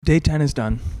Day 10 is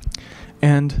done,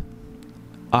 and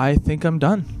I think I'm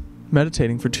done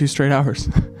meditating for 2 straight hours.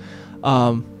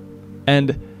 And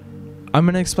I'm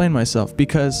going to explain myself,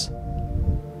 because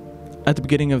at the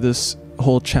beginning of this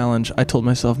whole challenge, I told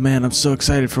myself, man, I'm so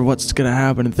excited for what's going to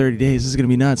happen in 30 days. This is going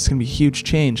to be nuts. It's going to be a huge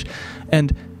change.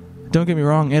 And don't get me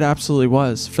wrong, it absolutely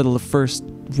was for the first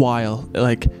while.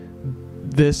 Like,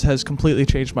 this has completely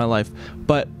changed my life.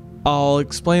 But I'll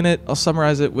explain it. I'll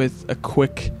summarize it with a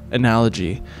quick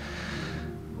analogy.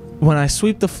 When I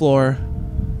sweep the floor,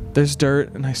 there's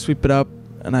dirt, and I sweep it up,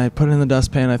 and I put it in the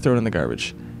dustpan, and I throw it in the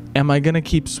garbage. Am I going to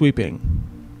keep sweeping?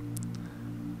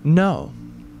 No.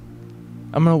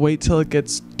 I'm going to wait till it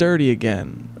gets dirty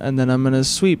again, and then I'm going to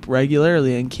sweep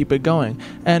regularly and keep it going.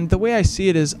 And the way I see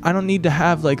it is, I don't need to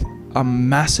have like a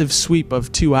massive sweep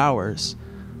of 2 hours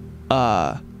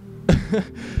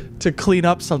to clean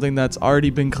up something that's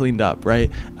already been cleaned up, right?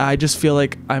 I just feel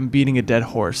like I'm beating a dead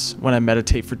horse when I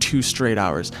meditate for 2 straight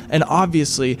hours. And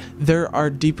obviously, there are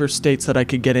deeper states that I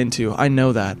could get into. I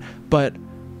know that. But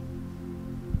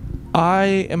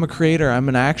I am a creator. I'm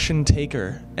an action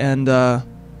taker. And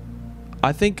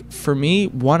I think for me,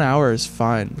 1 hour is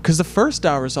fine. Because the first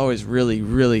hour is always really,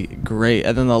 really great.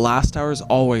 And then the last hour is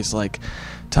always like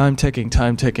time ticking.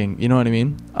 You know what I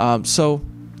mean? So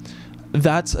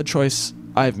that's a choice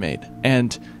I've made.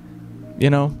 And, you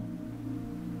know,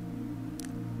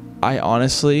 I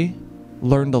honestly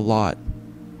learned a lot.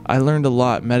 I learned a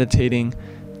lot meditating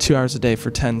 2 hours a day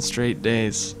for 10 straight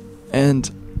days.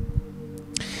 And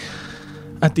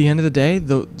at the end of the day,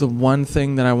 the one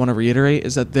thing that I want to reiterate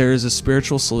is that there is a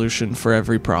spiritual solution for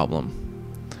every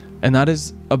problem. And that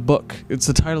is a book. It's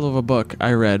the title of a book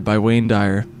I read by Wayne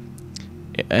Dyer.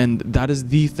 And that is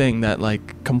the thing that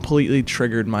like completely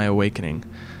triggered my awakening.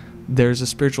 There's a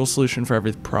spiritual solution for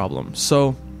every problem.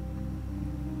 So,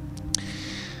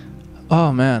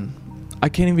 oh man, I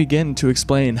can't even begin to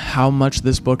explain how much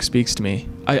this book speaks to me.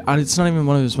 It's not even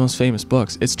one of his most famous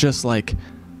books. It's just like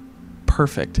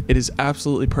perfect. It is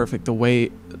absolutely perfect the way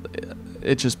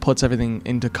it just puts everything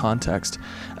into context.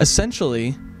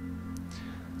 Essentially,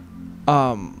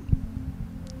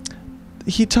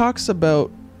 he talks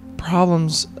about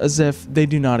problems as if they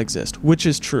do not exist, which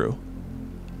is true.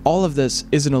 All of this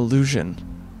is an illusion,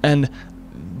 and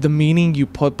the meaning you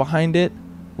put behind it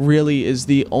really is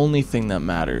the only thing that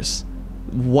matters.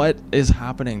 What is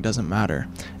happening doesn't matter.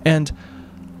 And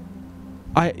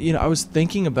I was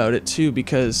thinking about it too,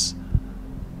 because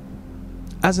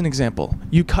as an example,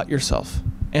 you cut yourself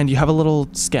and you have a little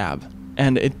scab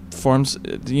and it forms,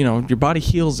 your body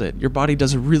heals it. Your body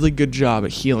does a really good job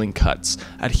at healing cuts,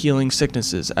 at healing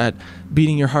sicknesses, at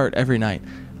beating your heart every night.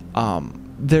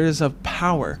 There's a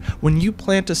power when you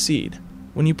plant a seed,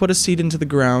 when you put a seed into the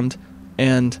ground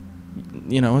and,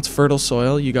 it's fertile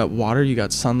soil, you got water, you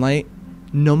got sunlight,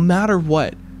 no matter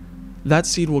what, that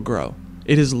seed will grow.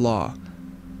 It is law.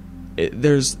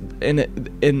 There's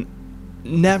an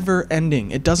never ending.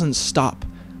 It doesn't stop.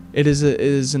 It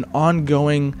is an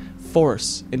ongoing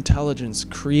force, intelligence,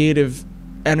 creative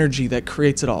energy that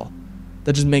creates it all,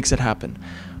 that just makes it happen.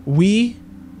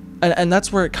 And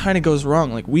that's where it kind of goes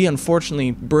wrong. Like, we unfortunately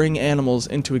bring animals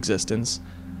into existence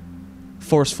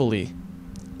forcefully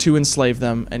to enslave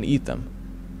them and eat them.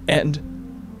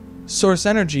 And source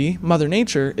energy, Mother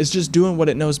Nature, is just doing what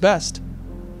it knows best.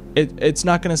 It's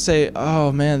not going to say,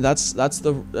 oh man, that's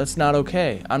not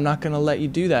okay. I'm not going to let you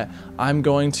do that. I'm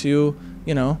going to,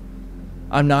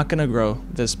 I'm not going to grow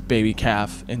this baby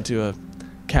calf into a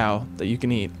cow that you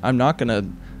can eat. I'm not going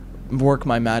to work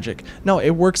my magic. No,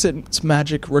 it works its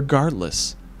magic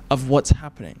regardless of what's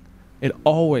happening. It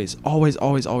always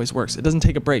works. It doesn't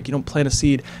take a break. You don't plant a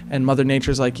seed and Mother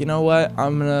Nature's like, you know what?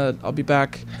 I'll be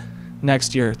back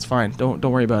next year. It's fine. Don't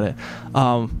worry about it.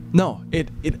 No, it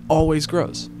always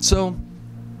grows. So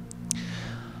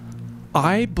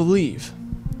I believe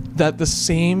that the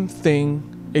same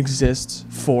thing exists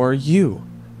for you,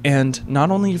 and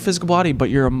not only your physical body, but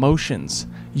your emotions,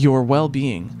 your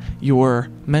well-being, your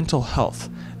mental health.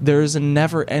 There is a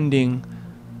never-ending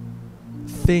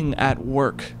thing at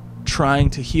work trying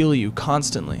to heal you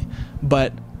constantly.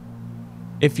 But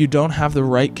if you don't have the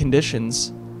right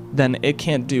conditions, then it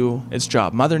can't do its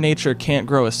job. Mother Nature can't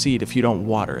grow a seed if you don't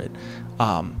water it.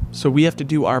 So we have to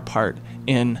do our part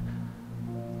in,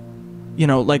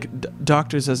 like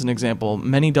doctors as an example.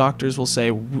 Many doctors will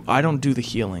say, I don't do the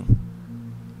healing.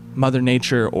 Mother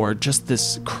Nature or just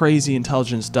this crazy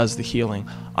intelligence does the healing.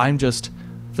 I'm just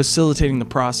facilitating the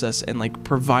process and like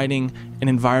providing an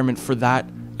environment for that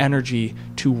energy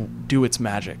to do its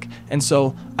magic. And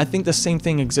so I think the same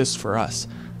thing exists for us.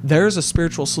 There's a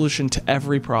spiritual solution to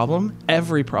every problem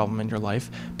in your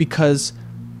life, because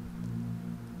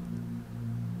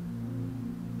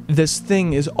this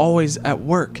thing is always at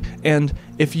work. And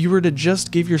if you were to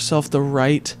just give yourself the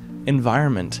right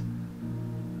environment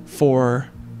for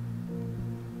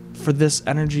this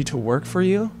energy to work for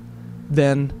you,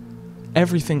 then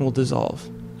everything will dissolve.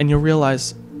 And you'll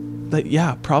realize that,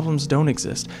 yeah, problems don't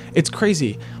exist. It's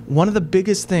crazy. One of the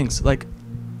biggest things, like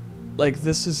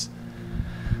this is,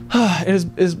 it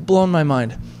is blown my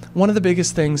mind. One of the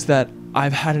biggest things that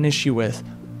I've had an issue with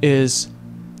is,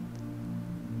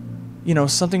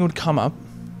 something would come up,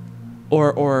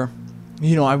 or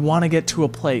I want to get to a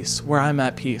place where I'm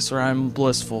at peace, where I'm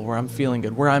blissful, where I'm feeling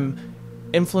good, where I'm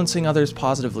influencing others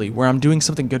positively, where I'm doing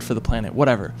something good for the planet,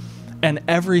 whatever. And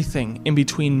everything in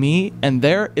between me and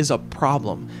there is a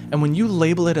problem. And when you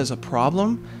label it as a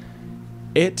problem,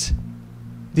 the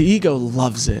ego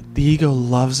loves it. The ego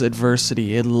loves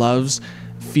adversity. It loves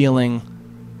feeling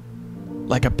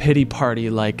like a pity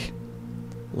party, like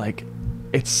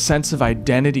its sense of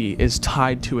identity is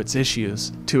tied to its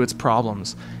issues, to its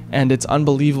problems. And it's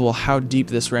unbelievable how deep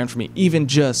this ran for me, even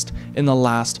just in the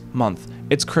last month.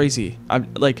 It's crazy.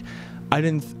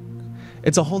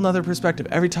 It's a whole nother perspective.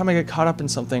 Every time I get caught up in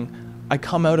something, I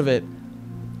come out of it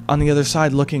on the other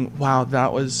side looking, wow,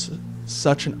 that was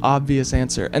such an obvious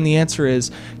answer. And the answer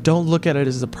is, don't look at it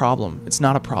as a problem. It's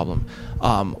not a problem.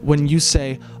 When you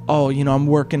say, oh, I'm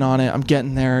working on it, I'm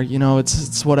getting there,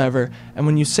 it's whatever. And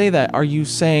when you say that, are you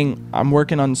saying I'm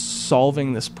working on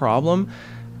solving this problem?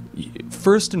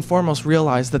 First and foremost,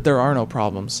 realize that there are no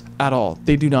problems at all.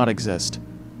 They do not exist.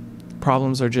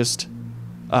 Problems are just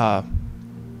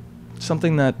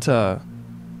something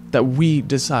that we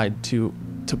decide to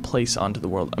place onto the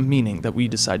world, a meaning that we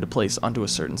decide to place onto a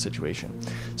certain situation.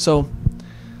 So,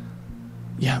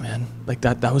 yeah, man, like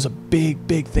that was a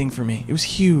big thing for me. It was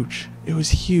huge. It was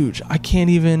huge. I can't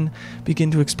even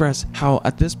begin to express how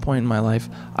at this point in my life,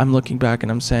 I'm looking back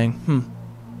and I'm saying,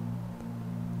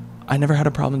 I never had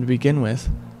a problem to begin with.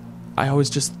 I always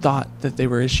just thought that they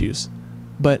were issues.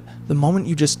 But the moment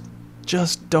you just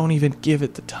don't even give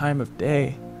it the time of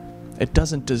day, it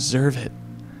doesn't deserve it.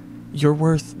 You're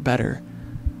worth better.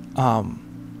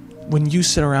 When you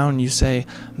sit around and you say,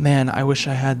 man, I wish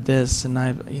I had this, and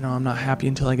I'm not happy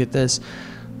until I get this.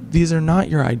 These are not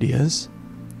your ideas.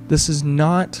 This is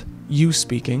not you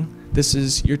speaking. This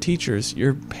is your teachers,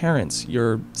 your parents,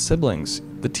 your siblings,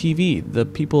 the TV, the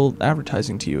people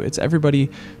advertising to you. It's everybody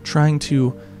trying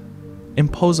to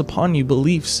impose upon you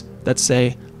beliefs that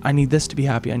say, I need this to be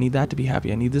happy, I need that to be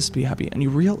happy, I need this to be happy. And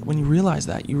when you realize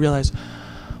that, you realize,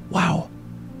 wow,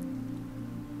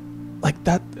 like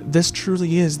that, this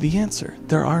truly is the answer.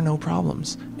 There are no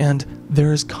problems. And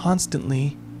there is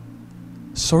constantly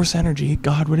source energy,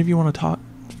 God, whatever you want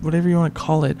to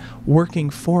call it, working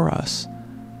for us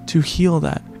to heal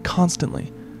that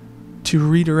constantly, to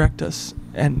redirect us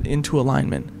and into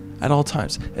alignment at all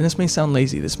times. And this may sound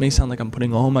lazy. This may sound like I'm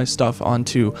putting all my stuff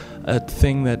onto a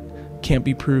thing that can't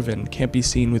be proven, can't be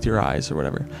seen with your eyes or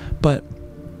whatever. But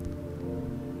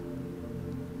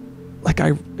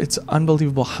it's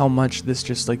unbelievable how much this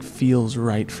just feels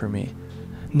right for me.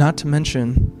 Not to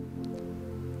mention,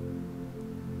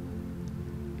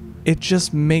 it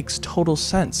just makes total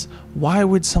sense. Why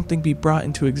would something be brought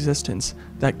into existence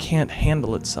that can't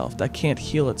handle itself, that can't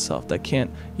heal itself, that can't,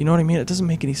 you know what I mean? It doesn't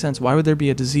make any sense. Why would there be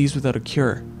a disease without a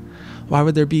cure? Why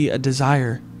would there be a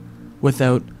desire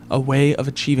without a way of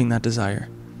achieving that desire?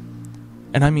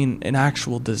 And I mean an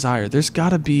actual desire. There's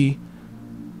gotta be,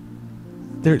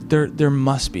 there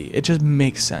must be. It just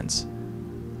makes sense.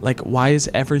 Why is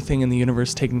everything in the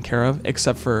universe taken care of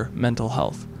except for mental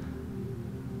health?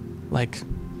 That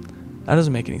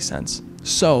doesn't make any sense.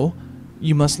 So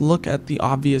you must look at the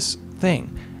obvious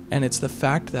thing, and it's the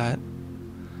fact that,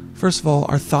 first of all,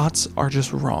 our thoughts are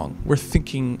just wrong. We're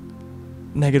thinking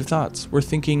negative thoughts. We're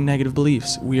thinking negative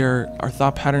beliefs. Our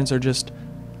thought patterns are just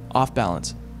off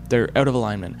balance. They're out of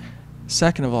alignment.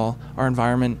 Second of all, our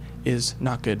environment is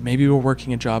not good. Maybe we're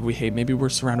working a job we hate. Maybe we're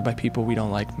surrounded by people we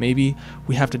don't like. Maybe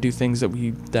we have to do things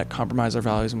that compromise our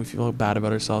values and we feel bad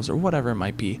about ourselves, or whatever it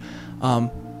might be.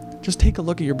 Just take a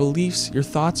look at your beliefs, your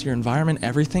thoughts, your environment,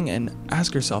 everything, and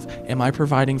ask yourself, am I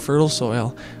providing fertile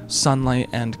soil, sunlight,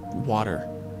 and water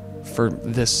for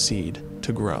this seed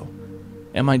to grow?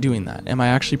 Am I doing that? Am I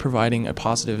actually providing a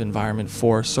positive environment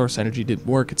for source energy to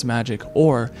work its magic?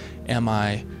 Or am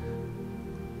I,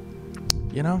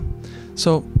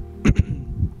 So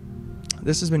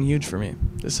this has been huge for me.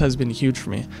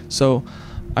 So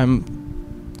I'm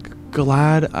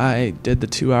glad I did the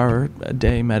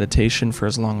 2-hour-a-day meditation for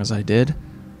as long as I did.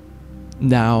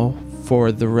 Now,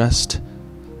 for the rest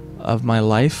of my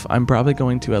life, I'm probably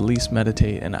going to at least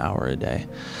meditate an hour a day.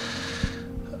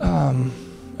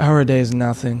 hour a day is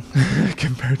nothing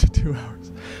compared to 2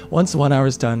 hours. Once 1 hour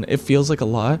is done, it feels like a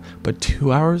lot, but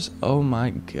 2 hours, oh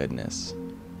my goodness.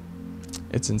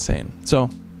 It's insane. So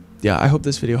yeah, I hope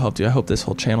this video helped you. I hope this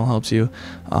whole channel helps you.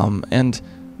 And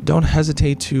don't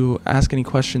hesitate to ask any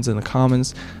questions in the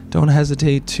comments. Don't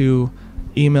hesitate to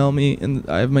email me, and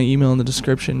I have my email in the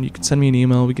description. You can send me an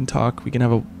email. We can talk. We can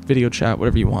have a video chat,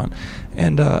 whatever you want.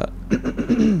 And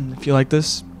if you like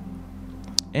this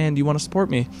and you want to support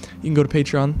me, you can go to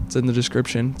Patreon. It's in the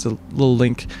description. It's a little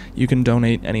link. You can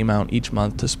donate any amount each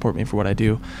month to support me for what I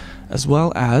do, as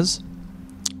well as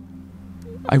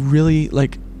I really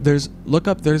like. There's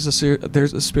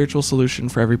a spiritual solution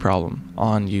for every problem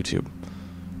on YouTube,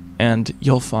 and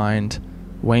you'll find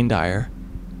Wayne Dyer.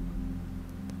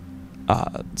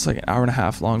 It's like an hour and a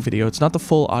half long video. It's not the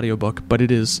full audiobook, but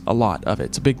it is a lot of it.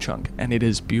 It's a big chunk, and it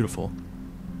is beautiful.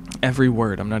 Every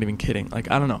word, I'm not even kidding. Like,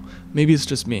 I don't know, maybe it's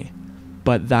just me,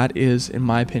 but that is, in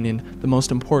my opinion, the most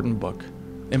important book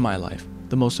in my life.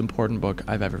 The most important book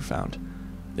I've ever found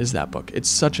is that book. It's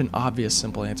such an obvious,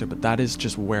 simple answer, but that is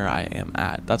just where I am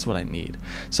at. That's what I need.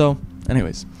 So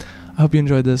anyways, I hope you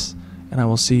enjoyed this, and I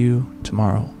will see you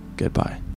tomorrow. Goodbye.